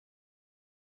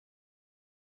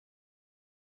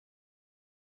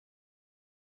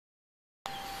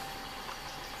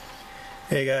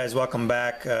Hey guys, welcome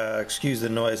back. Excuse the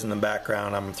noise in the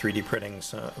background. I'm 3D printing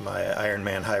my Iron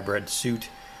Man hybrid suit,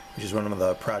 which is one of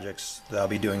the projects that I'll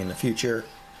be doing in the future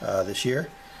this year.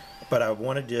 But I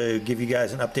wanted to give you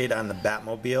guys an update on the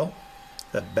Batmobile,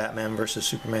 the Batman vs.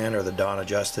 Superman, or the Dawn of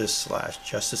Justice /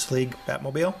 Justice League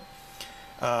Batmobile.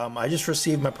 I just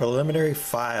received my preliminary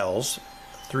files,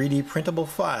 3D printable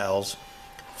files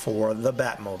for the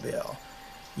Batmobile.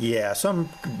 Yeah, so I'm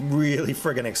really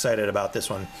friggin' excited about this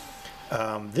one.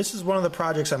 This is one of the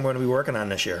projects I'm going to be working on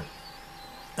this year.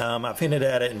 I've hinted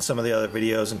at it in some of the other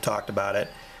videos and talked about it,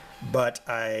 but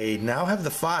I now have the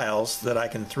files that I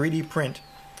can 3D print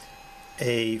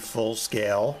a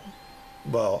full-scale,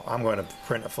 well, I'm going to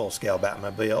print a full-scale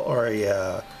Batmobile, or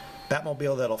a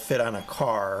Batmobile that'll fit on a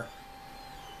car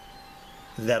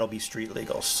that'll be street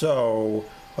legal. So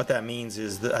what that means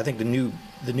is that I think the new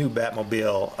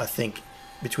Batmobile, I think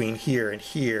between here and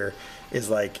here is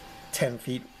like 10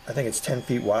 feet. I think it's 10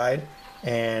 feet wide,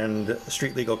 and a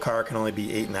street legal car can only be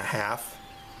 8.5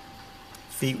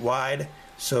 feet wide.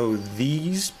 So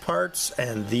these parts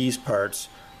and these parts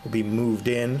will be moved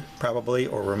in probably,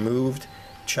 or removed,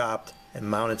 chopped, and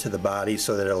mounted to the body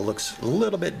so that it looks a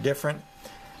little bit different.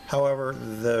 However,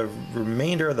 the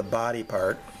remainder of the body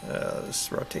part,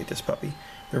 let's rotate this puppy,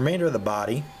 the remainder of the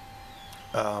body,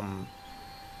 it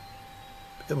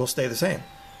will stay the same,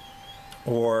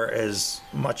 or as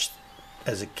much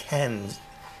as it can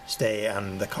stay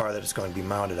on the car that it's going to be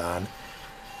mounted on.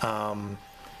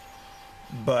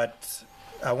 But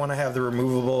I want to have the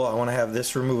removable, I want to have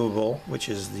this removable, which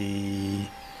is the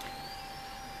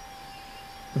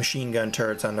machine gun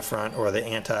turrets on the front, or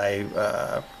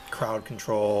the crowd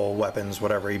control weapons,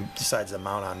 whatever he decides to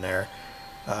mount on there.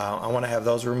 I want to have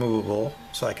those removable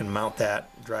so I can mount that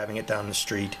driving it down the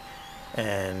street,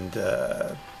 and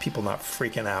people not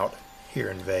freaking out here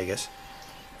in Vegas.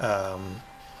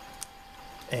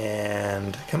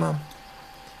 And come on,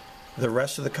 the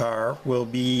rest of the car will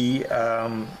be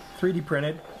 3D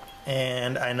printed,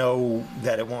 and I know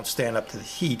that it won't stand up to the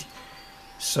heat,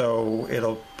 so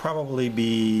it'll probably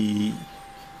be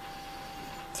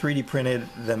 3D printed,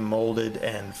 then molded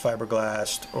and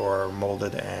fiberglassed, or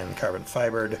molded and carbon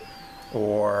fibered,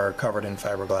 or covered in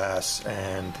fiberglass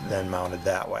and then mounted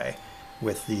that way,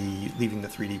 with leaving the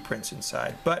 3D prints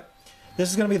inside. But this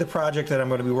is going to be the project that I'm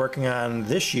going to be working on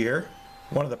this year,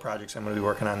 one of the projects I'm going to be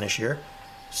working on this year.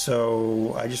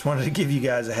 So I just wanted to give you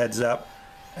guys a heads up,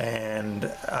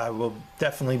 and I will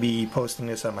definitely be posting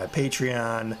this on my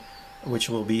Patreon, which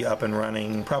will be up and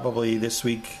running probably this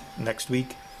week, next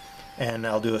week, and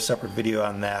I'll do a separate video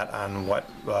on that, on what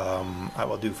I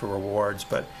will do for rewards.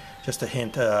 But just a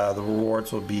hint, the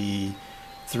rewards will be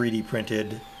 3D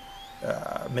printed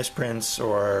misprints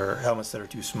or helmets that are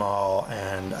too small,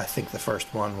 and I think the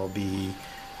first one will be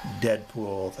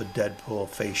Deadpool, the Deadpool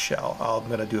face shell. I'm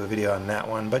going to do a video on that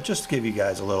one, but just to give you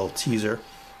guys a little teaser.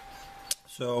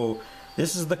 So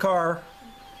this is the car.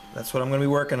 That's what I'm going to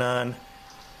be working on.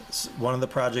 One of the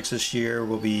projects this year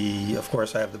will be, of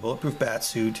course, I have the bulletproof bat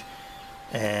suit,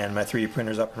 and my 3D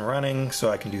printer's up and running, so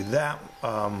I can do that,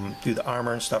 do the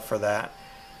armor and stuff for that,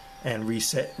 and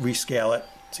rescale it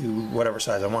to whatever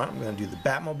size I want. I'm going to do the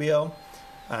Batmobile.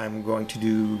 I'm going to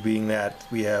do, being that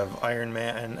we have Iron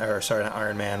Man, or sorry, not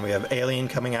Iron Man, we have Alien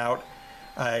coming out.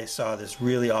 I saw this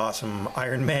really awesome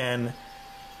Iron Man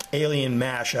Alien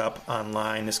mashup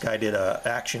online. This guy did a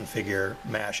action figure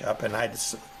mashup, and I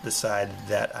decided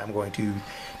that I'm going to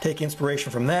take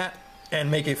inspiration from that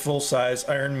and make a full-size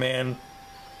Iron Man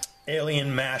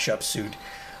Alien mashup suit.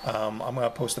 I'm going to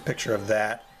post a picture of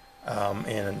that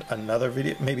in another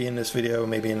video, maybe in this video,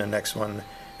 maybe in the next one.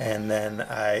 And then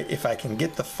if I can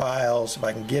get the files, if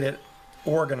I can get it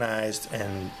organized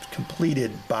and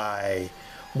completed by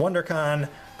WonderCon,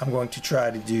 I'm going to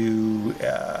try to do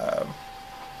a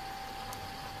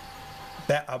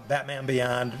Batman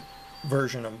Beyond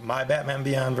version of my Batman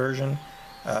Beyond version,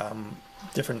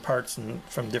 different parts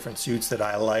from different suits that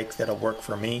I like that'll work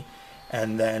for me.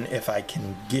 And then if I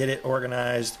can get it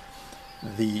organized,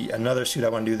 another suit I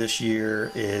want to do this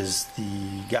year is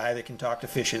the guy that can talk to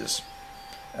fishes,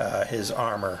 his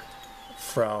armor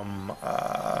from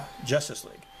Justice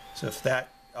League. So if that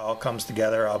all comes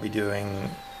together, I'll be doing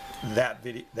that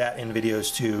in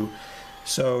videos too.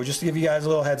 So just to give you guys a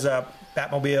little heads up,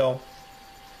 Batmobile,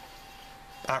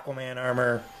 Aquaman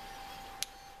armor,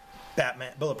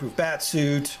 Batman bulletproof bat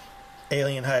suit,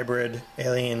 Alien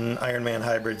Iron Man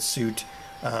hybrid suit,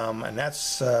 and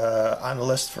that's on the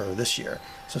list for this year.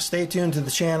 So stay tuned to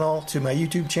the channel, to my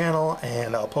YouTube channel,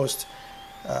 and I'll post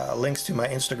links to my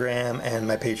Instagram and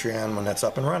my Patreon when that's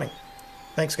up and running.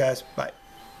 Thanks guys, bye.